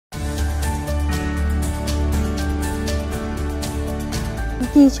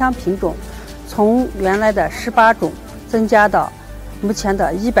丁香品种从原来的18种增加到目前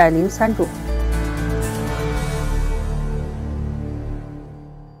的103种。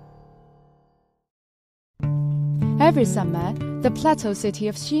Every summer, the plateau city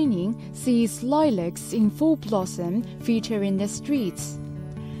of Xining sees lilacs in full blossom featuring the streets.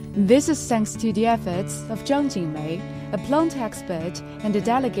 This is thanks to the efforts of Zhang Jinmei, a plant expert and a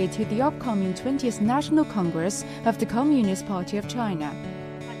delegate to the upcoming 20th National Congress of the Communist Party of China.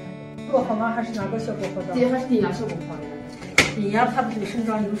 效果好吗？还是哪个效果好的？这还是顶芽效果好的。顶芽它对生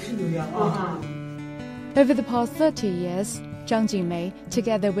长优势有呀啊。Over the past 30 years, Zhang Jinmei,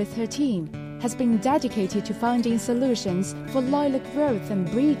 together with her team, has been dedicated to finding solutions for lilac growth and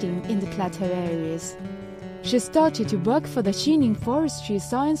breeding in the plateau areas. She started to work for the Xining Forestry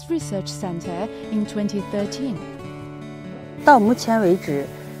Science Research Center in 2013. 到目前为止，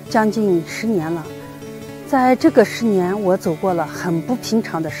将近10年了。在这个10年，我走过了很不平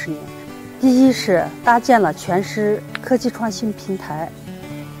常的10年。第一是搭建了全市科技创新平台，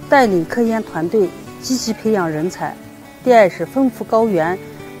带领科研团队积极培养人才；第二是丰富高原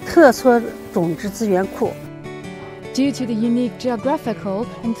特色种植资源库。Due to the unique geographical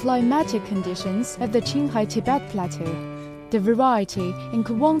and climatic conditions of the Qinghai-Tibet Plateau, the variety and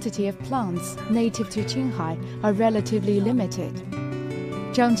quantity of plants native to Qinghai are relatively limited.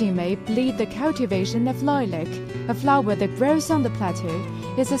 Zhang Jinmei believed the cultivation of lilac, a flower that grows on the plateau,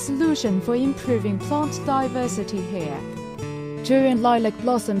 is a solution for improving plant diversity here. During lilac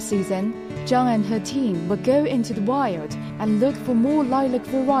blossom season, Zhang and her team will go into the wild and look for more lilac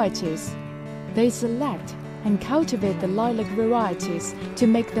varieties. They select and cultivate the lilac varieties to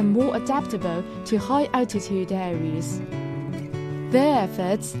make them more adaptable to high-altitude areas. Their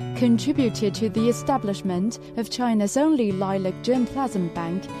efforts contributed to the establishment of China's only lilac germplasm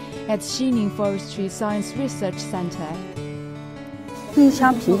bank at Xining Forestry Science Research Center. 丁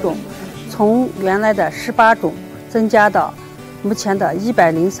香品种从原来的18种增加到目前的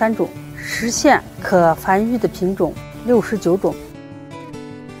103种，实现可繁育的品种69种。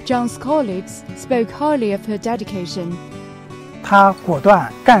Zhang's colleagues spoke highly of her dedication. 她果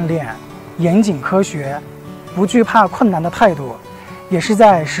断、干练、严谨、科学，不惧怕困难的态度，也是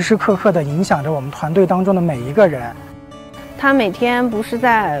在时时刻刻地影响着我们团队当中的每一个人。她每天不是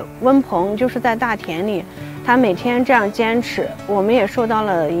在温棚，就是在大田里。她每天这样坚持，我们也受到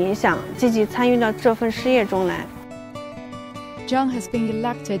了影响，积极参与到这份事业中来。Zhang has been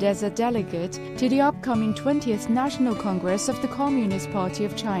elected as a delegate to the upcoming 20th National Congress of the Communist Party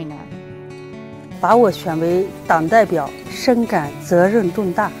of China. 把我选为党代表，深感责任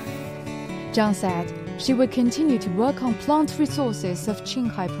重大。Zhang said she would continue to work on plant resources of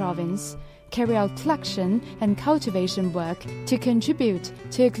Qinghai province, carry out collection and cultivation work to contribute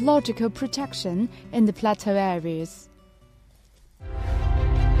to ecological protection in the plateau areas.